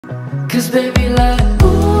'Cause baby, like,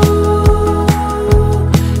 ooh,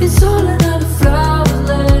 it's all another flower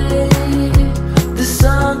lay. The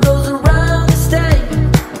sun goes around the state.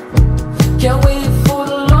 Can't wait for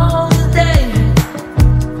the long day.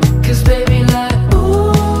 'Cause baby, like,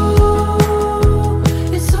 ooh,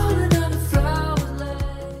 it's all another flower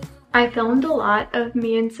lay. I filmed a lot of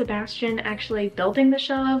me and Sebastian actually building the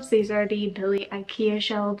shelves. These are the Billy IKEA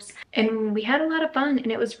shelves, and we had a lot of fun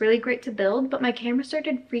and it was really great to build, but my camera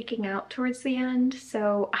started freaking out towards the end,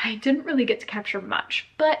 so I didn't really get to capture much.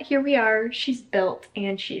 But here we are, she's built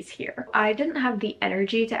and she's here. I didn't have the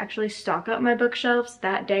energy to actually stock up my bookshelves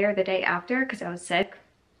that day or the day after because I was sick,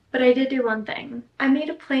 but I did do one thing. I made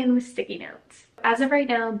a plan with sticky notes. As of right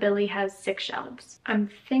now, Billy has 6 shelves. I'm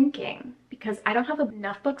thinking, because I don't have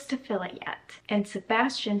enough books to fill it yet, and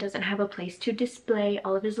Sebastian doesn't have a place to display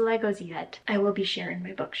all of his Legos yet, I will be sharing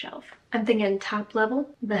my bookshelf. I'm thinking top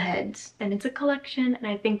level, the heads, and it's a collection, and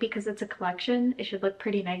I think because it's a collection, it should look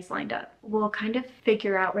pretty nice lined up. We'll kind of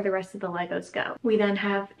figure out where the rest of the Legos go. We then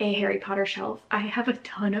have a Harry Potter shelf. I have a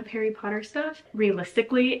ton of Harry Potter stuff.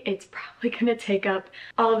 Realistically, it's probably gonna take up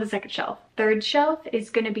all of the second shelf. Third shelf is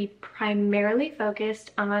gonna be primarily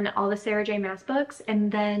focused on all the Sarah J Maas books,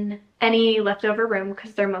 and then any leftover room,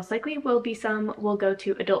 because there most likely will be some, will go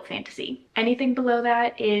to adult fantasy. Anything below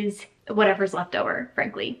that is whatever's left over,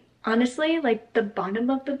 frankly. Honestly, like the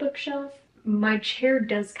bottom of the bookshelf, my chair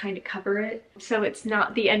does kind of cover it, so it's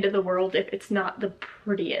not the end of the world if it's not the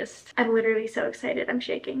prettiest. I'm literally so excited, I'm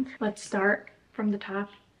shaking. Let's start from the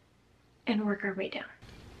top and work our way down.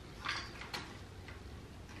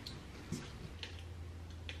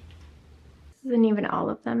 This isn't even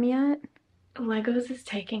all of them yet. Legos is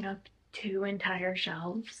taking up 2 entire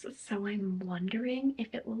shelves, so I'm wondering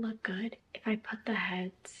if it will look good if I put the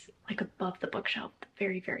heads like above the bookshelf, the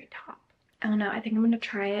very, very top. I don't know, I think I'm gonna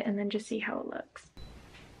try it and then just see how it looks.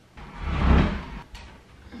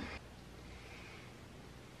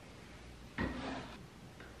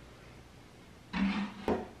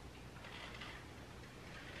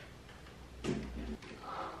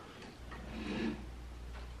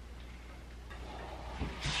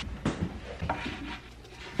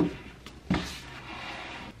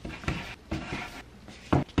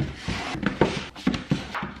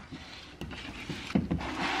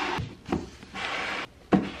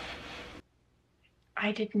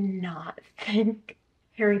 I did not think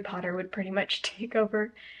Harry Potter would pretty much take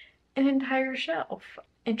over an entire shelf.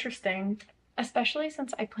 Interesting, especially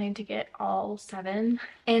since I plan to get all 7.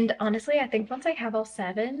 And honestly, I think once I have all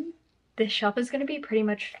 7, this shelf is going to be pretty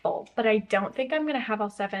much full. But I don't think I'm going to have all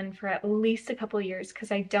 7 for at least a couple years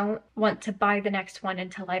because I don't want to buy the next one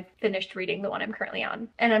until I've finished reading the one I'm currently on.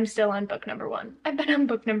 And I'm still on book number 1. I've been on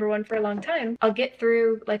book number 1 for a long time. I'll get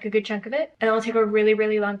through like a good chunk of it and I'll take a really,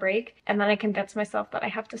 really long break, and then I convince myself that I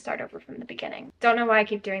have to start over from the beginning. Don't know why I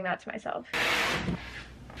keep doing that to myself.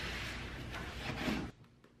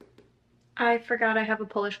 I forgot I have a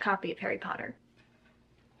Polish copy of Harry Potter.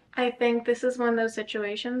 I think this is one of those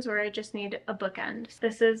situations where I just need a bookend.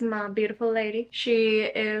 This is my beautiful lady. She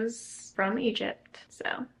is from Egypt,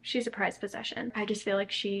 so she's a prized possession. I just feel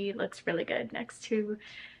like she looks really good next to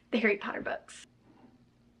the Harry Potter books.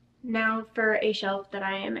 Now for a shelf that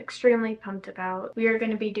I am extremely pumped about. We are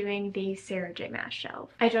going to be doing the Sarah J Maas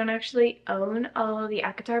shelf. I don't actually own all of the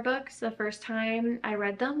ACOTAR books. The first time I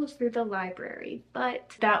read them was through the library,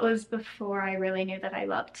 but that was before I really knew that I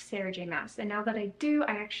loved Sarah J Maas. And now that I do,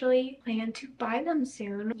 I actually plan to buy them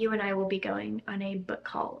soon. You and I will be going on a book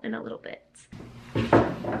haul in a little bit.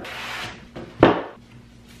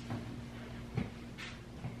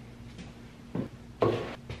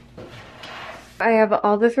 I have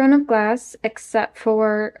all the Throne of Glass except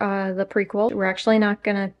for the prequel. We're actually not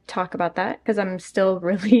gonna talk about that because I'm still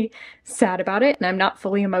really sad about it and I'm not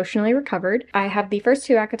fully emotionally recovered. I have the first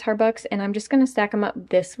 2 ACOTAR books and I'm just gonna stack them up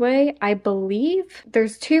this way. I believe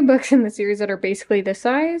there's 2 books in the series that are basically this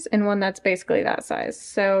size and one that's basically that size.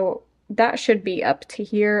 So that should be up to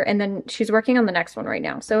here, and then she's working on the next one right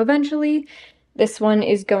now. So eventually this one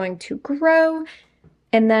is going to grow.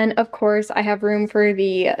 And then, of course, I have room for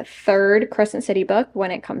the 3rd Crescent City book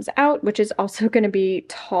when it comes out, which is also going to be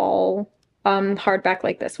tall, hardback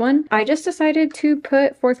like this one. I just decided to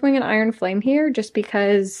put Fourth Wing and Iron Flame here just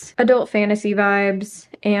because adult fantasy vibes,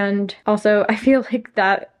 and also I feel like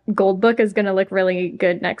that gold book is going to look really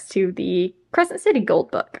good next to the Crescent City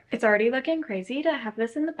Gold book. It's already looking crazy to have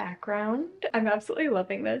this in the background. I'm absolutely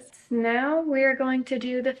loving this. Now we're going to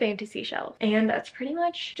do the fantasy shelf, and that's pretty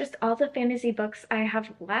much just all the fantasy books I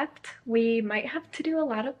have left. We might have to do a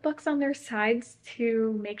lot of books on their sides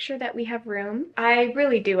to make sure that we have room. I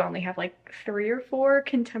really do only have like 3 or 4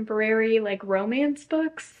 contemporary like romance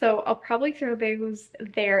books, so I'll probably throw those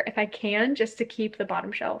there if I can, just to keep the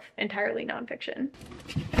bottom shelf entirely nonfiction.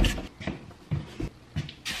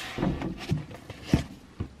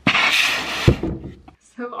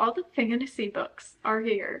 So all the fantasy books are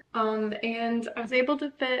here, and I was able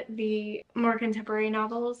to fit the more contemporary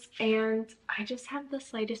novels, and I just have the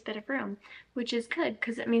slightest bit of room, which is good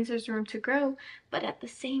because it means there's room to grow. But at the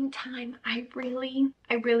same time, I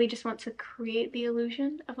really just want to create the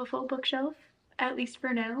illusion of a full bookshelf, at least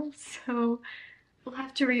for now. So we'll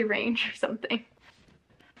have to rearrange or something.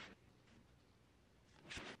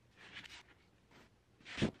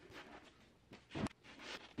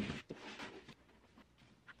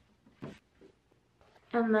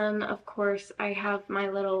 And then, of course, I have my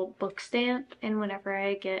little book stamp, and whenever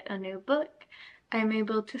I get a new book, I'm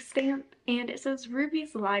able to stamp, and it says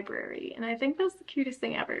Ruby's Library, and I think that's the cutest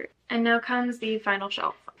thing ever. And now comes the final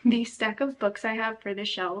shelf. The stack of books I have for the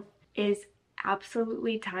shelf is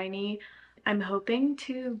absolutely tiny. I'm hoping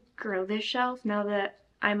to grow this shelf now that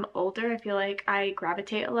I'm older. I feel like I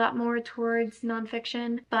gravitate a lot more towards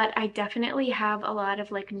nonfiction, but I definitely have a lot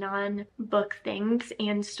of like non-book things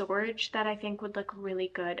and storage that I think would look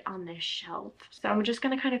really good on this shelf. So I'm just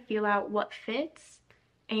gonna kind of feel out what fits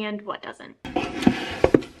and what doesn't.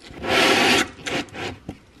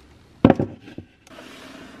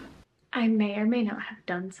 I may or may not have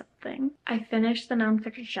done something. I finished the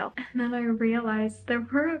nonfiction shelf, and then I realized there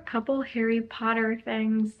were a couple Harry Potter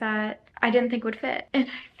things that I didn't think would fit, and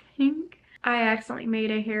I think I accidentally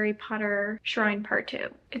made a Harry Potter shrine part 2.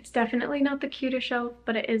 It's definitely not the cutest shelf,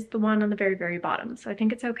 but it is the one on the very, very bottom, so I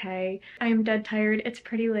think it's okay. I am dead tired. It's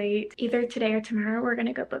pretty late. Either today or tomorrow we're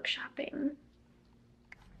gonna go book shopping.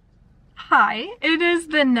 Hi, it is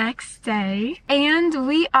the next day, and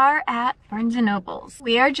we are at Barnes & Noble's.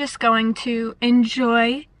 We are just going to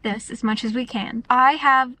enjoy this as much as we can. I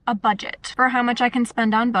have a budget for how much I can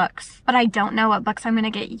spend on books, but I don't know what books I'm gonna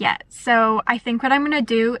get yet. So I think what I'm gonna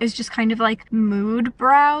do is just kind of like mood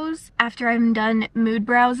browse. After I'm done mood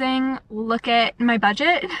browsing, look at my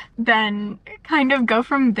budget, then kind of go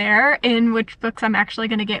from there in which books I'm actually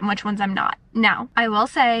gonna get and which ones I'm not. Now, I will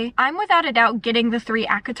say, I'm without a doubt getting the 3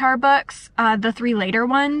 ACOTAR books, the 3 later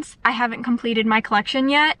ones. I haven't completed my collection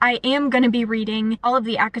yet. I am going to be reading all of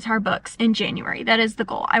the ACOTAR books in January. That is the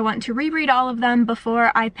goal. I want to reread all of them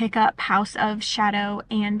before I pick up House of Shadow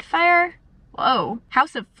and Fire. Whoa,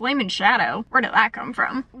 House of Flame and Shadow. Where did that come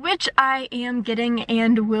from? Which I am getting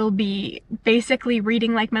and will be basically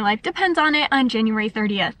reading like my life depends on it on January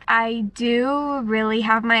 30th. I do really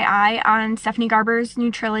have my eye on Stephanie Garber's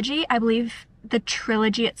new trilogy. I believe the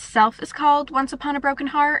trilogy itself is called Once Upon a Broken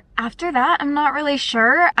Heart. After that, I'm not really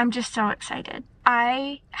sure. I'm just so excited.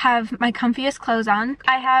 I have my comfiest clothes on.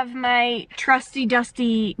 I have my trusty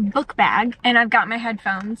dusty book bag, and I've got my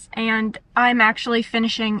headphones, and I'm actually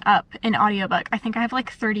finishing up an audiobook. I think I have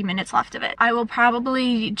like 30 minutes left of it. I will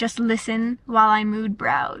probably just listen while I mood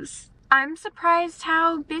browse. I'm surprised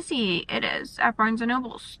how busy it is at Barnes &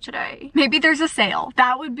 Noble's today. Maybe there's a sale.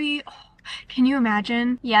 That would be... Can you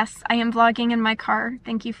imagine? Yes, I am vlogging in my car.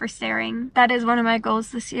 Thank you for staring. That is one of my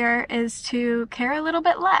goals this year, is to care a little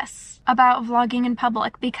bit less about vlogging in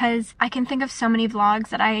public, because I can think of so many vlogs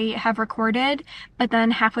that I have recorded, but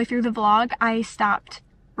then halfway through the vlog, I stopped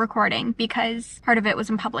recording because part of it was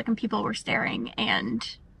in public and people were staring,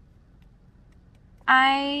 and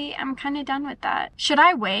I am kind of done with that. Should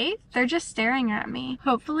I wave? They're just staring at me.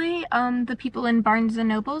 Hopefully, the people in Barnes &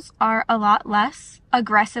 Noble's are a lot less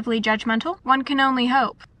aggressively judgmental. One can only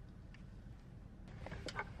hope.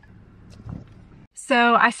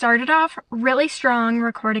 So I started off really strong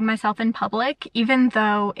recording myself in public, even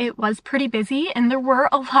though it was pretty busy and there were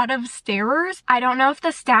a lot of starers. I don't know if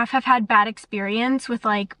the staff have had bad experience with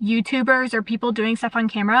like YouTubers or people doing stuff on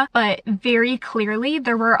camera, but very clearly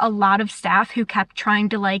there were a lot of staff who kept trying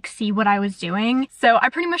to like see what I was doing. So I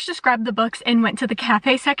pretty much just grabbed the books and went to the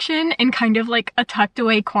cafe section in kind of like a tucked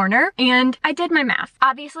away corner, and I did my math.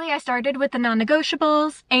 Obviously I started with the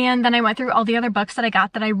non-negotiables, and then I went through all the other books that I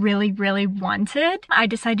got that I really, really wanted. read, I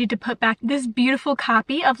decided to put back this beautiful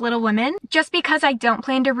copy of Little Women just because I don't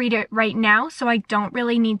plan to read it right now, so I don't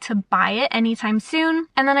really need to buy it anytime soon.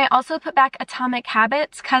 And then I also put back Atomic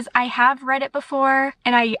Habits because I have read it before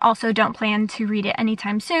and I also don't plan to read it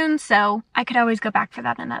anytime soon, so I could always go back for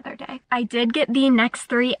that another day. I did get the next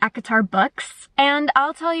 3 ACOTAR books, and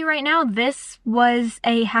I'll tell you right now, this was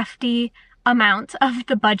a hefty amount of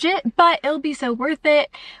the budget, but it'll be so worth it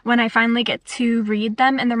when I finally get to read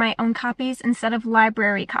them and they're my own copies instead of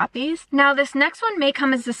library copies. Now this next one may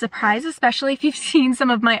come as a surprise, especially if you've seen some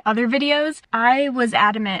of my other videos. I was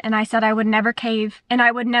adamant and I said I would never cave and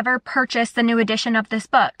I would never purchase the new edition of this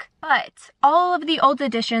book. But all of the old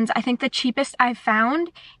editions, I think the cheapest I've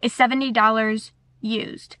found is $70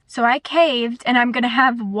 used. So I caved, and I'm gonna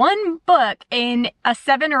have one book in a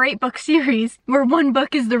 7 or 8 book series where one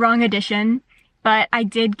book is the wrong edition, but I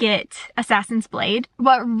did get Assassin's Blade.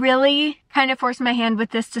 What really kind of forced my hand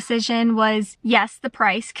with this decision was, yes, the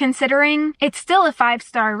price, considering it's still a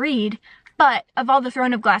 5-star read, but of all the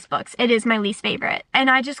Throne of Glass books, it is my least favorite.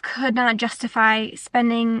 And I just could not justify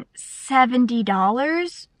spending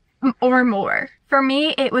 $70 or more. For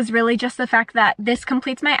me, it was really just the fact that this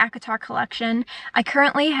completes my ACOTAR collection. I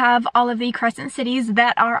currently have all of the Crescent Cities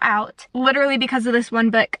that are out. Literally because of this one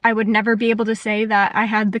book, I would never be able to say that I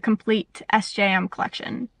had the complete SJM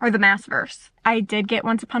collection, or the Massverse. I did get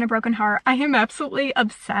Once Upon a Broken Heart. I am absolutely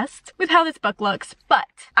obsessed with how this book looks, but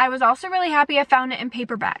I was also really happy I found it in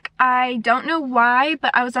paperback. I don't know why,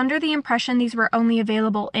 but I was under the impression these were only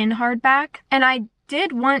available in hardback, and I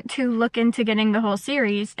did want to look into getting the whole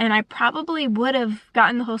series, and I probably would have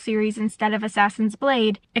gotten the whole series instead of Assassin's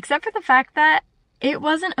Blade, except for the fact that it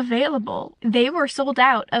wasn't available. They were sold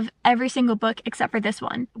out of every single book except for this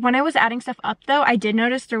one. When I was adding stuff up though, I did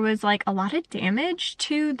notice there was like a lot of damage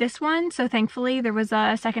to this one, so thankfully there was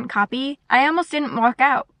a second copy. I almost didn't walk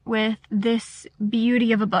out with this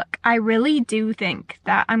beauty of a book. I really do think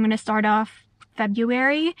that I'm gonna start off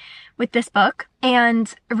February with this book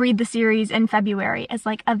and read the series in February as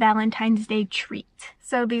like a Valentine's Day treat.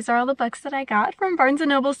 So these are all the books that I got from Barnes &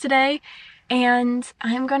 Nobles today, and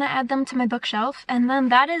I'm gonna add them to my bookshelf, and then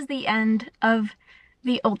that is the end of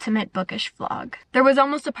the ultimate bookish vlog. There was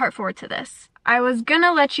almost a part 4 to this. I was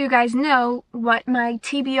gonna let you guys know what my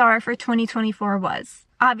TBR for 2024 was.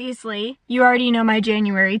 Obviously, you already know my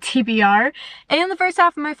January TBR and the first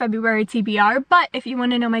half of my February TBR, but if you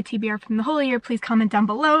want to know my TBR from the whole year, please comment down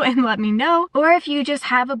below and let me know. Or if you just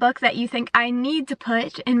have a book that you think I need to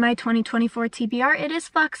put in my 2024 TBR, it is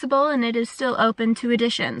flexible and it is still open to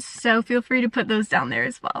additions, so feel free to put those down there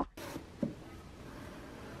as well.